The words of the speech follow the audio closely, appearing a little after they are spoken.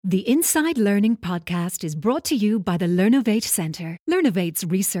The Inside Learning podcast is brought to you by the Learnovate Centre. Learnovate's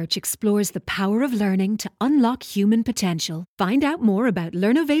research explores the power of learning to unlock human potential. Find out more about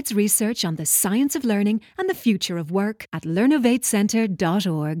Learnovate's research on the science of learning and the future of work at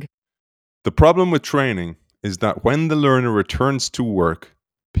learnovatecentre.org. The problem with training is that when the learner returns to work,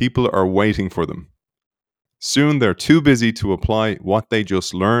 people are waiting for them. Soon they're too busy to apply what they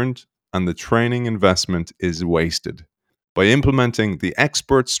just learned, and the training investment is wasted. By implementing the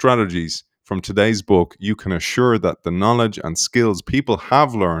expert strategies from today's book, you can assure that the knowledge and skills people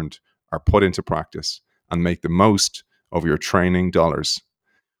have learned are put into practice and make the most of your training dollars.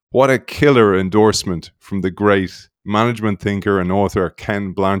 What a killer endorsement from the great management thinker and author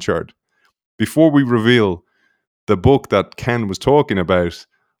Ken Blanchard. Before we reveal the book that Ken was talking about,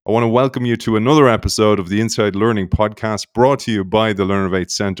 I want to welcome you to another episode of the Inside Learning podcast brought to you by the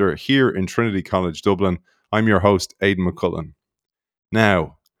Learnovate Centre here in Trinity College, Dublin. I'm your host, Aidan McCullen.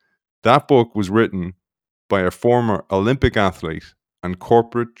 Now, that book was written by a former Olympic athlete and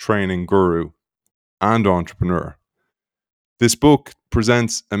corporate training guru and entrepreneur. This book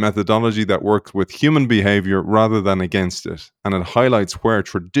presents a methodology that works with human behavior rather than against it, and it highlights where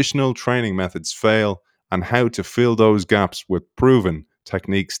traditional training methods fail and how to fill those gaps with proven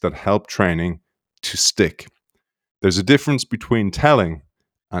techniques that help training to stick. There's a difference between telling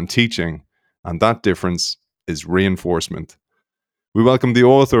and teaching, and that difference is reinforcement. We welcome the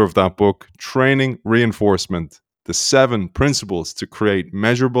author of that book, Training Reinforcement: The 7 Principles to Create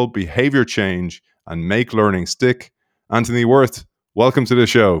Measurable Behavior Change and Make Learning Stick. Anthony Wirth, welcome to the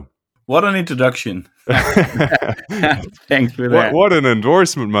show. What an introduction. Thanks for that. What an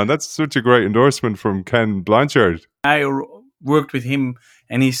endorsement, man. That's such a great endorsement from Ken Blanchard. I worked with him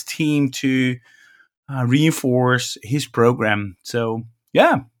and his team to reinforce his program. So,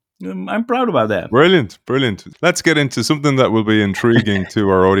 yeah, I'm proud about that. Brilliant. Let's get into something that will be intriguing to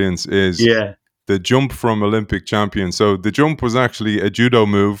our audience is the jump from Olympic champion. So the jump was actually a judo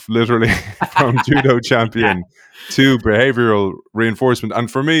move, literally from judo champion to behavioral reinforcement. And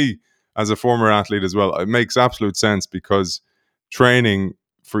for me, as a former athlete as well, it makes absolute sense because training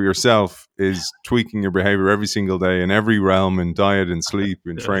for yourself is tweaking your behavior every single day in every realm, in diet and sleep,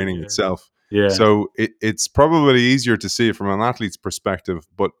 in training itself. Yeah. So it's probably easier to see it from an athlete's perspective,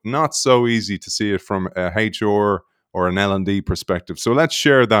 but not so easy to see it from a HR or an L&D perspective. So let's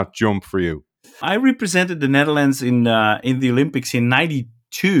share that jump for you. I represented the Netherlands in the Olympics in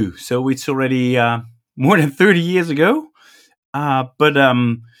 '92, so it's already more than 30 years ago. But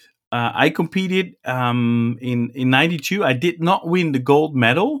I competed in '92. I did not win the gold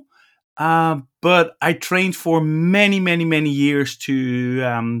medal, but I trained for many years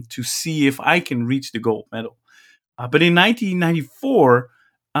to see if I can reach the gold medal. But in 1994,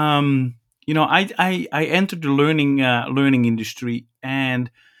 I entered the learning industry,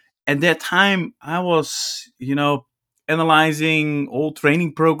 and at that time I was analyzing all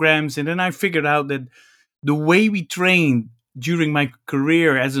training programs, and then I figured out that the way we trained during my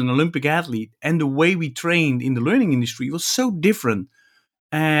career as an Olympic athlete and the way we trained in the learning industry was so different.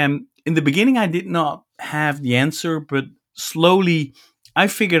 In the beginning, I did not have the answer, but slowly I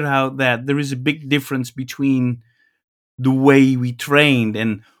figured out that there is a big difference between the way we trained.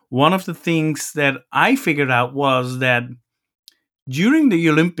 And one of the things that I figured out was that during the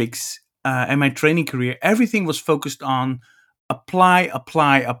Olympics and my training career, everything was focused on apply.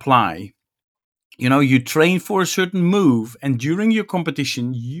 You train for a certain move, and during your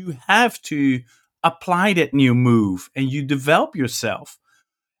competition, you have to apply that new move and you develop yourself.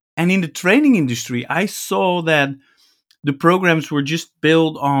 And in the training industry, I saw that the programs were just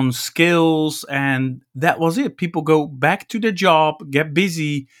built on skills, and that was it. People go back to their job, get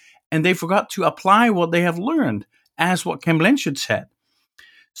busy, and they forgot to apply what they have learned, as what Ken Blanchard said.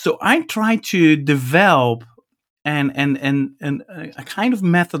 So I tried to develop and a kind of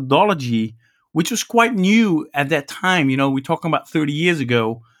methodology which was quite new at that time. We're talking about 30 years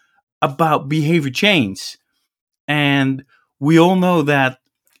ago, about behavior change. And we all know that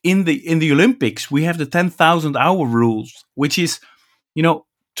in the Olympics, we have the 10,000 hour rules, which is,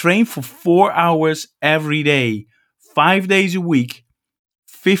 train for 4 hours every day, 5 days a week,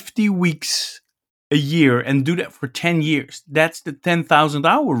 50 weeks a year, and do that for 10 years. That's the 10,000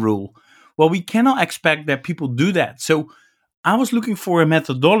 hour rule. Well, we cannot expect that people do that. So I was looking for a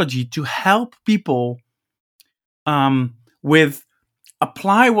methodology to help people with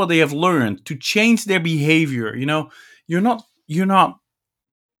apply what they have learned to change their behavior. You're not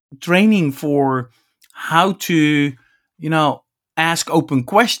training for how to, ask open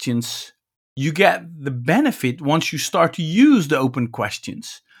questions. You get the benefit once you start to use the open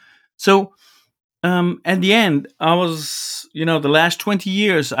questions. So At the end, I was, the last 20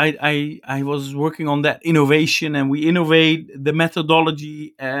 years, I was working on that innovation, and we innovate the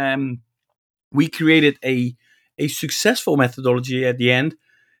methodology. We created a successful methodology at the end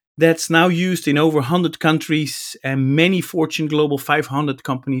that's now used in over 100 countries, and many Fortune Global 500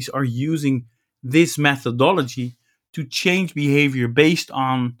 companies are using this methodology to change behavior based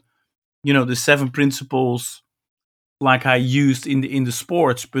on, the seven principles like I used in the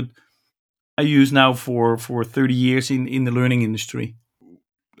sports, but I use now for 30 years in the learning industry.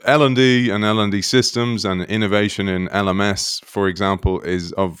 L&D and L&D systems and innovation in LMS, for example,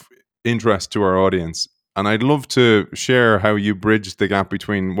 is of interest to our audience. And I'd love to share how you bridged the gap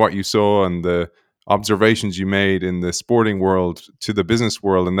between what you saw and the observations you made in the sporting world to the business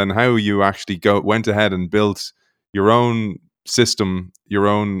world, and then how you actually went ahead and built your own system, your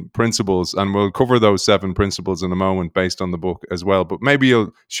own principles. And we'll cover those seven principles in a moment based on the book as well. But maybe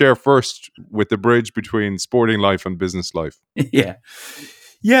you'll share first with the bridge between sporting life and business life. Yeah.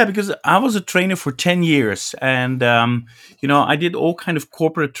 Yeah, because I was a trainer for 10 years, and I did all kind of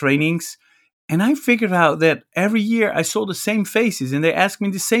corporate trainings, and I figured out that every year I saw the same faces and they asked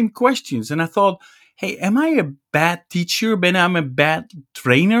me the same questions, and I thought, hey, am I a bad teacher? Ben, I'm a bad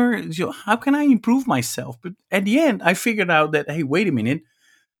trainer? How can I improve myself? But at the end, I figured out that, hey, wait a minute,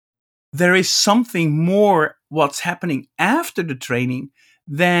 there is something more what's happening after the training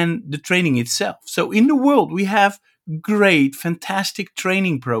than the training itself. So in the world, we have great, fantastic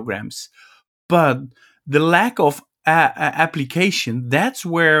training programs, but the lack of application, that's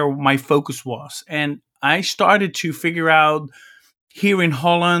where my focus was. And I started to figure out here in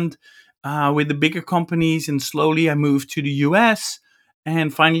Holland with the bigger companies, and slowly I moved to the US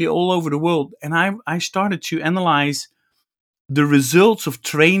and finally all over the world. And I started to analyze the results of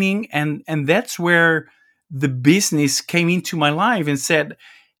training, and that's where the business came into my life and said,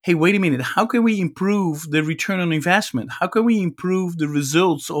 hey, wait a minute, how can we improve the return on investment? How can we improve the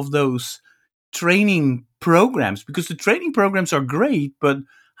results of those training programs? Because the training programs are great, but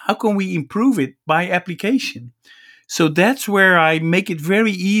how can we improve it by application? So that's where I make it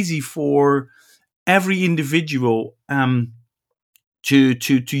very easy for every individual to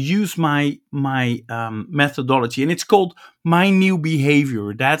use my methodology, and it's called My New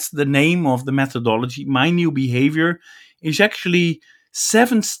Behavior. That's the name of the methodology. My New Behavior is actually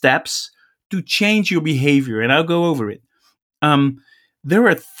 7 steps to change your behavior, and I'll go over it. Um, there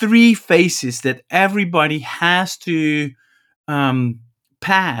are 3 phases that everybody has to um,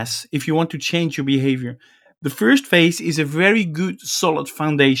 pass if you want to change your behavior. The first phase is a very good, solid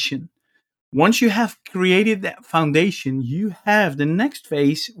foundation. Once you have created that foundation, you have the next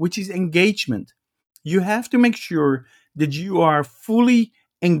phase, which is engagement. You have to make sure that you are fully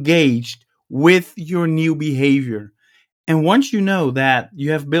engaged with your new behavior. And once you know that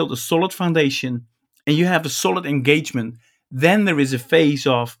you have built a solid foundation and you have a solid engagement, then there is a phase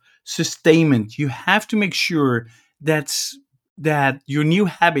of sustainment. You have to make sure that your new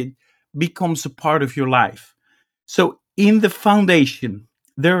habit becomes a part of your life. So in the foundation,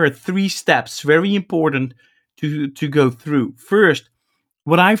 there are 3 steps very important to go through. First,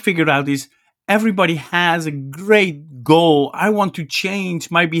 what I figured out is everybody has a great goal. I want to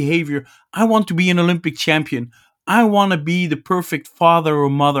change my behavior. I want to be an Olympic champion. I want to be the perfect father or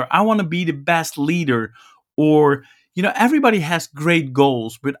mother. I want to be the best leader. Or, everybody has great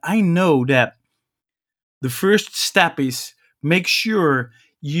goals, but I know that the first step is make sure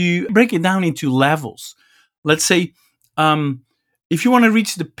you break it down into levels. Let's say, if you want to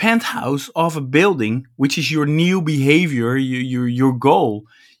reach the penthouse of a building, which is your new behavior, your goal,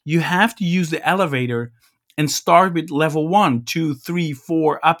 you have to use the elevator and start with level 1, 2, 3,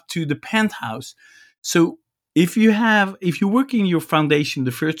 4, up to the penthouse. So if you work in your foundation,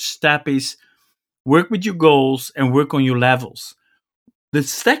 the first step is work with your goals and work on your levels. The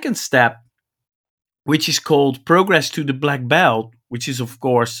second step, which is called Progress to the Black Belt, which is, of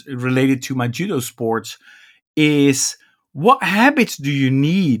course, related to my judo sports, is what habits do you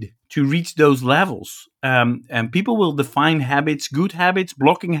need to reach those levels? And people will define habits, good habits,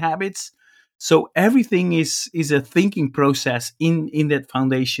 blocking habits. So everything is a thinking process in that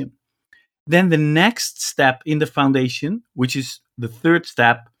foundation. Then the next step in the foundation, which is the third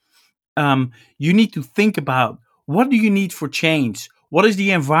step, you need to think about what do you need for change. What is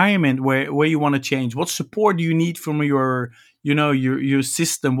the environment where you want to change? What support do you need from your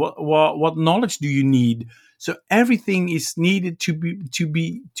system? What knowledge do you need? So everything is needed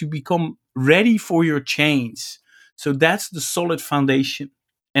to become ready for your change. So that's the solid foundation.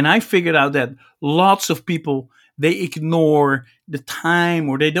 And I figured out that lots of people, they ignore the time,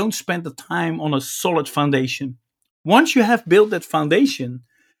 or they don't spend the time on a solid foundation. Once you have built that foundation,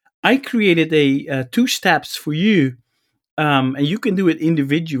 I created a two steps for you, and you can do it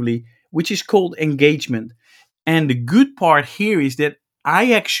individually, which is called engagement. And the good part here is that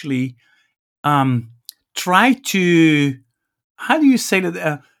I actually um, try to, how do you say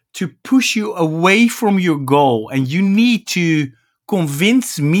that, to push you away from your goal, and you need to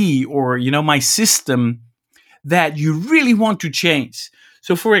convince me, or my system, that you really want to change.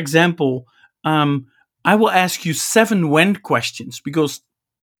 So, for example, um, I will ask you 7 when questions, because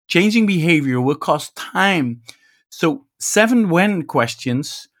changing behavior will cost time. So, 7 when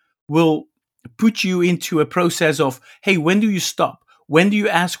questions will put you into a process of, hey, when do you stop? When do you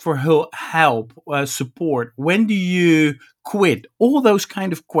ask for help, support? When do you quit? All those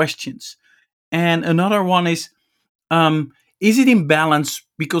kind of questions. And another one is it in balance?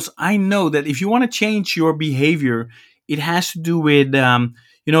 Because I know that if you want to change your behavior, it has to do with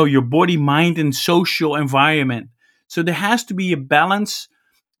your body, mind, and social environment. So there has to be a balance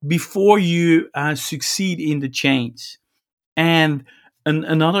before you succeed in the change. And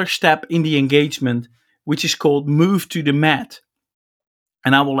another step in the engagement, which is called move to the mat.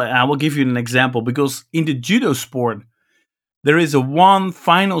 And I will give you an example, because in the judo sport there is a one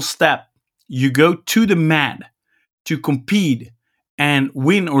final step. You go to the mat to compete and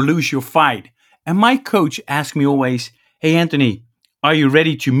win or lose your fight. And my coach asked me always, "Hey Anthony, are you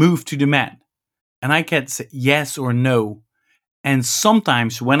ready to move to the mat?" And I can say yes or no. And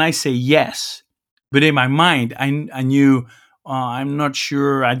sometimes when I say yes, but in my mind, I knew, I'm not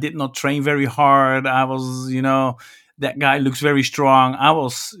sure. I did not train very hard. I was, that guy looks very strong. I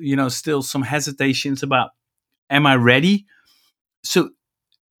was, still some hesitations about, am I ready? So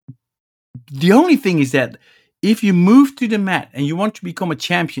the only thing is that if you move to the mat and you want to become a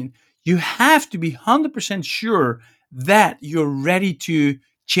champion, you have to be 100% sure that you're ready to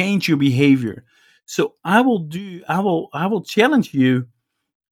change your behavior. So I will challenge you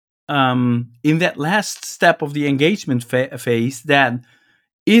in that last step of the engagement phase, that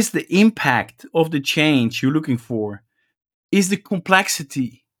is the impact of the change you're looking for, is the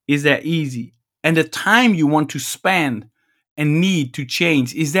complexity, is that easy, and the time you want to spend and need to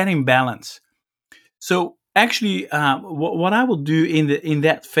change, is that in balance? So actually, what I will do in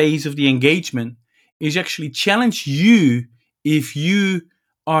that phase of the engagement is actually challenge you if you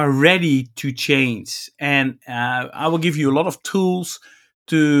are ready to change, and I will give you a lot of tools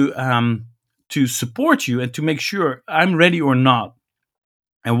to support you and to make sure I'm ready or not.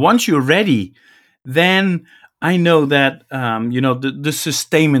 And once you're ready, then I know that the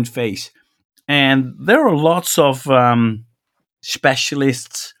sustainment phase, and there are lots of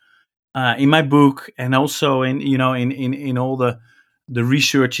specialists in my book, and also in all the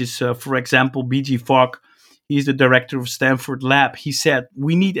researches. For example, B.G. Fogg, he's the director of Stanford Lab. He said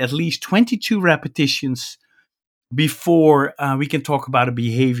we need at least 22 repetitions before we can talk about a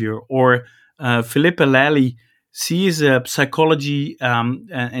behavior. Or Philippa Lally, she is a psychology,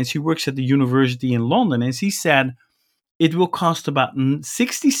 and she works at the university in London, and she said it will cost about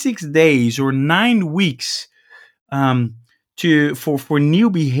 66 days or 9 weeks um, for new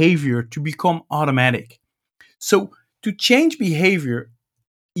behavior to become automatic. So to change behavior,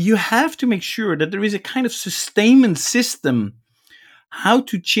 you have to make sure that there is a kind of sustainment system, how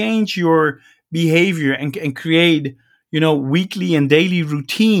to change your behavior and create weekly and daily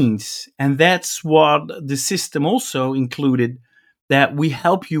routines. And that's what the system also included, that we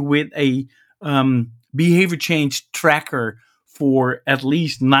help you with a behavior change tracker for at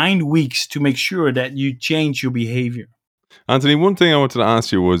least 9 weeks to make sure that you change your behavior. Anthony, one thing I wanted to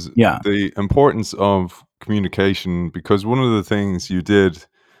ask you was Yeah. the importance of communication, because one of the things you did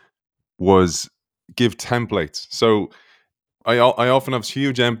was give templates. So I often have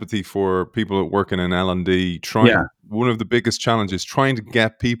huge empathy for people that work in an L&D. Yeah. One of the biggest challenges trying to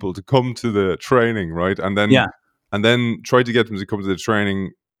get people to come to the training, right? And Yeah. then try to get them to come to the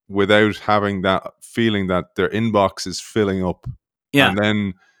training without having that feeling that their inbox is filling up. Yeah. And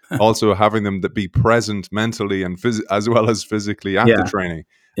then also having them to be present mentally and as well as physically at the Yeah. training.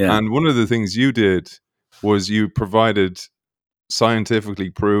 Yeah. And one of the things you did was you provided scientifically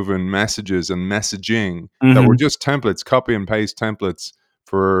proven messages and messaging that were Mhm. just templates, copy and paste templates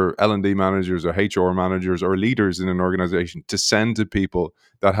for L&D managers or HR managers or leaders in an organization to send to people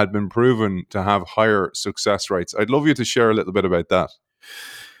that had been proven to have higher success rates. I'd love you to share a little bit about that.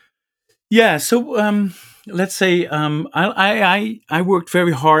 Yeah. So let's say I worked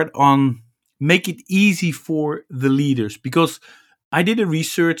very hard on make it easy for the leaders, because I did a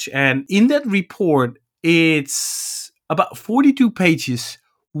research, and in that report it's about 42 pages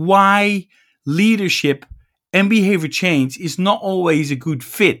why leadership and behavior change is not always a good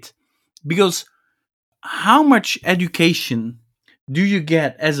fit. Because how much education do you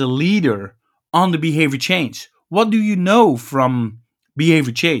get as a leader on the behavior change? What do you know from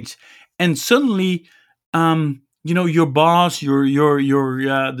behavior change? And suddenly, your boss, your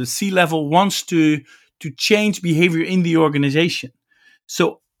the C level wants to change behavior in the organization.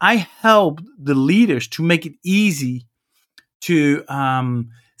 So I help the leaders to make it easy to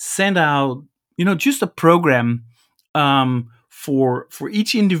send out, just a program for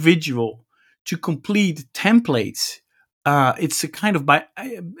each individual to complete templates. It's a kind of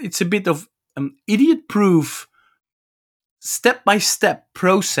it's a bit of idiot-proof, step-by-step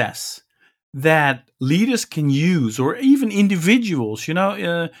process that leaders can use, or even individuals.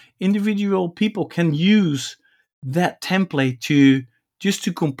 Individual people can use that template to just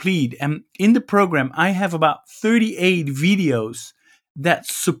to complete. And in the program, I have about 38 videos that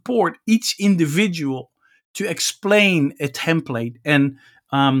support each individual to explain a template. And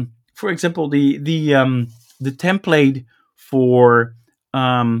for example, the template for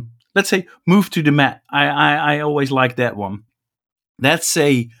let's say move to the mat. I always like that one. That's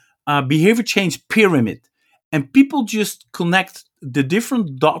a behavior change pyramid, and people just connect the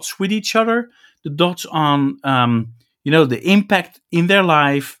different dots with each other. The dots on the impact in their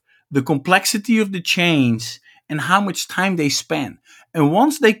life, the complexity of the change, and how much time they spend. And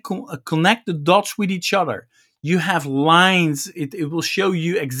once they connect the dots with each other, you have lines. It will show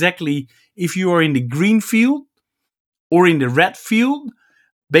you exactly if you are in the green field or in the red field.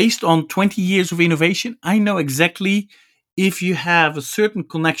 Based on 20 years of innovation, I know exactly if you have a certain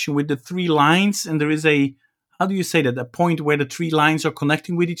connection with the three lines, and there is how do you say that, a point where the three lines are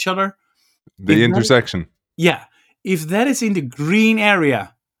connecting with each other. The intersection. Yeah. If that is in the green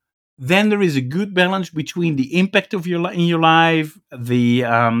area, then there is a good balance between the impact of in your life,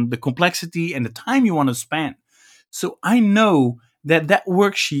 the complexity, and the time you want to spend. So I know that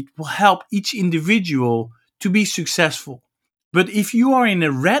worksheet will help each individual to be successful. But if you are in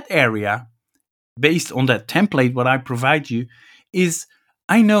a red area, based on that template, what I provide you is,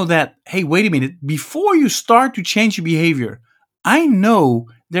 I know that, hey, wait a minute, before you start to change your behavior, I know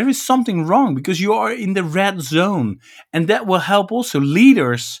there is something wrong because you are in the red zone. And that will help also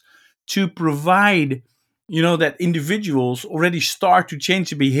leaders to provide, that individuals already start to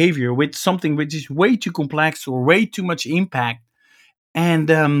change the behavior with something which is way too complex or way too much impact.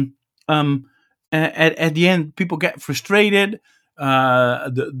 And at the end, people get frustrated.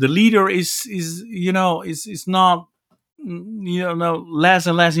 The leader is not less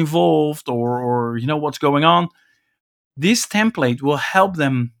and less involved, or what's going on. This template will help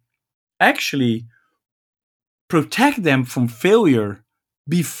them actually protect them from failure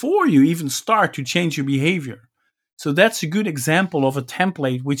before you even start to change your behavior. So that's a good example of a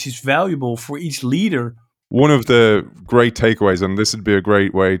template which is valuable for each leader. One of the great takeaways, and this would be a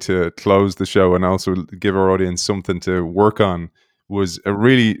great way to close the show and also give our audience something to work on, was a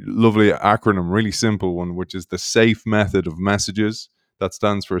really lovely acronym, really simple one, which is the SAFE method of messages. That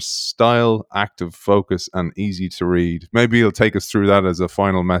stands for style, active, focus, and easy to read. Maybe you'll take us through that as a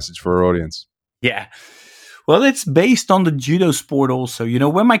final message for our audience. Yeah. Well, it's based on the judo sport also.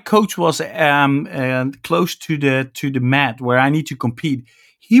 When my coach was close to the mat where I need to compete,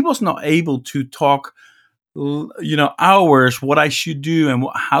 he was not able to talk hours what I should do and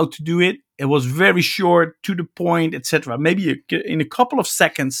how to do it. It was very short, to the point, etc. Maybe in a couple of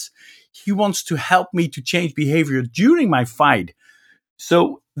seconds, he wants to help me to change behavior during my fight.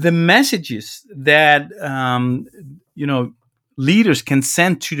 So the messages that leaders can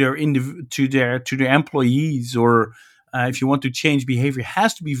send to their employees, or if you want to change behavior,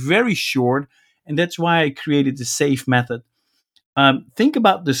 has to be very short, and that's why I created the SAFE method. Think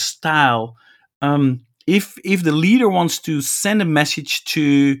about the style. If the leader wants to send a message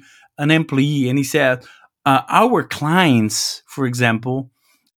to an employee and he said, our clients, for example,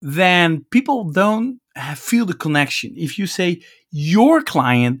 then people don't feel the connection. If you say your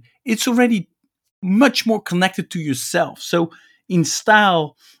client, it's already much more connected to yourself. So in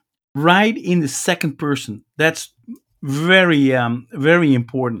style, write in the second person. That's very, very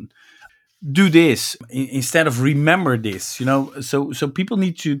important. Do this instead of remember this. So people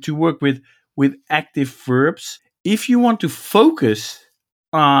need to work with active verbs. If you want to focus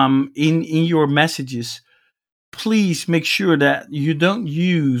in your messages, please make sure that you don't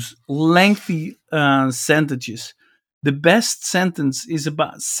use lengthy sentences. The best sentence is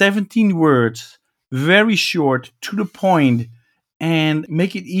about 17 words, very short, to the point, and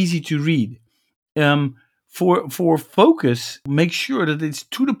make it easy to read. For focus, make sure that it's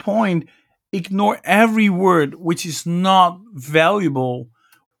to the point. Ignore every word which is not valuable.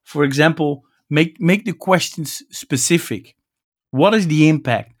 For example, make the questions specific. What is the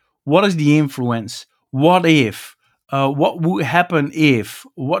impact? What is the influence? What if? what would happen if,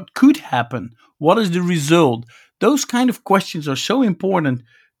 what could happen, what is the result. Those kind of questions are so important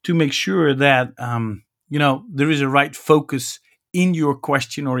to make sure that there is a right focus in your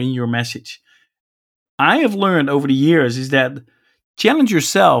question or in your message. I have learned over the years is that challenge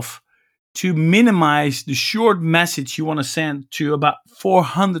yourself to minimize the short message you want to send to about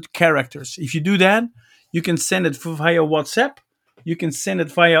 400 characters. If you do that, you can send it via WhatsApp, you can send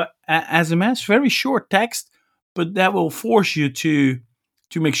it via SMS, very short text, but that will force you to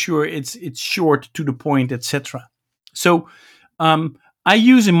make sure it's short, to the point, etc. So I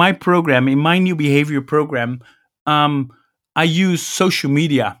use in my program, in my new behavior program, I use social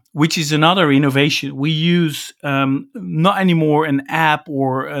media, which is another innovation. We use not anymore an app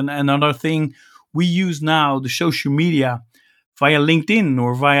or another thing. We use now the social media via LinkedIn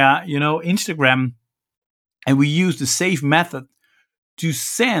or via Instagram, and we use the SAFe method to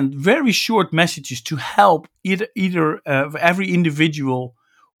send very short messages to help either every individual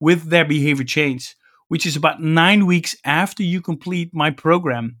with their behavior change, which is about 9 weeks after you complete my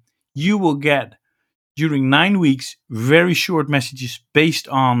program. You will get, during 9 weeks, very short messages based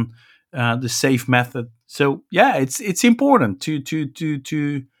on the SAFe method. So yeah, it's important to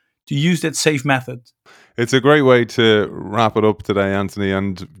use that SAFe method. It's a great way to wrap it up today, Anthony.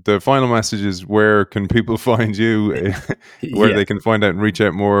 And the final message is, where can people find you, where they can find out and reach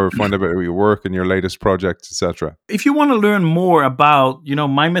out more, find out about your work and your latest projects, etc. If you want to learn more about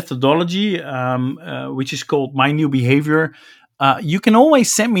my methodology, which is called My New Behavior, you can always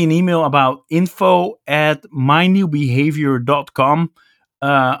send me an email about info@mynewbehavior.com.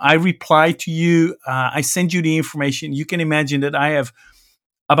 I reply to you. I send you the information. You can imagine that I have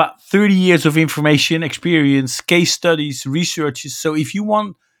about 30 years of information, experience, case studies, researches. So if you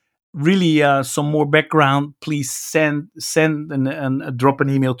want really some more background, please send and drop an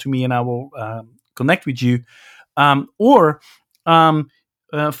email to me, and I will connect with you. Or find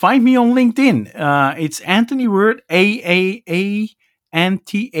me on LinkedIn. It's Anthony Wirth,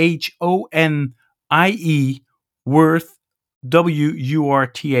 AAANTHONIE Wirth,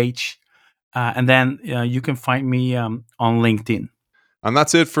 WURTH, and then you can find me on LinkedIn. And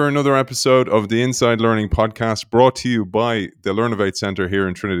that's it for another episode of the Inside Learning Podcast, brought to you by the Learnovate Centre here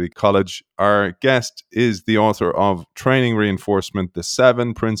in Trinity College. Our guest is the author of Training Reinforcement: The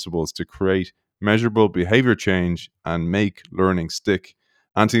 7 Principles to Create Measurable Behavior Change and Make Learning Stick.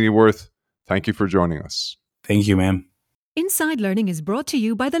 Anthony Wirth, thank you for joining us. Thank you, ma'am. Inside Learning is brought to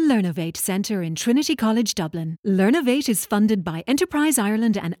you by the Learnovate Centre in Trinity College, Dublin. Learnovate is funded by Enterprise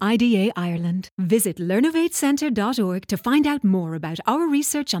Ireland and IDA Ireland. Visit learnovatecentre.org to find out more about our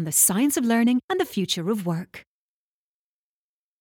research on the science of learning and the future of work.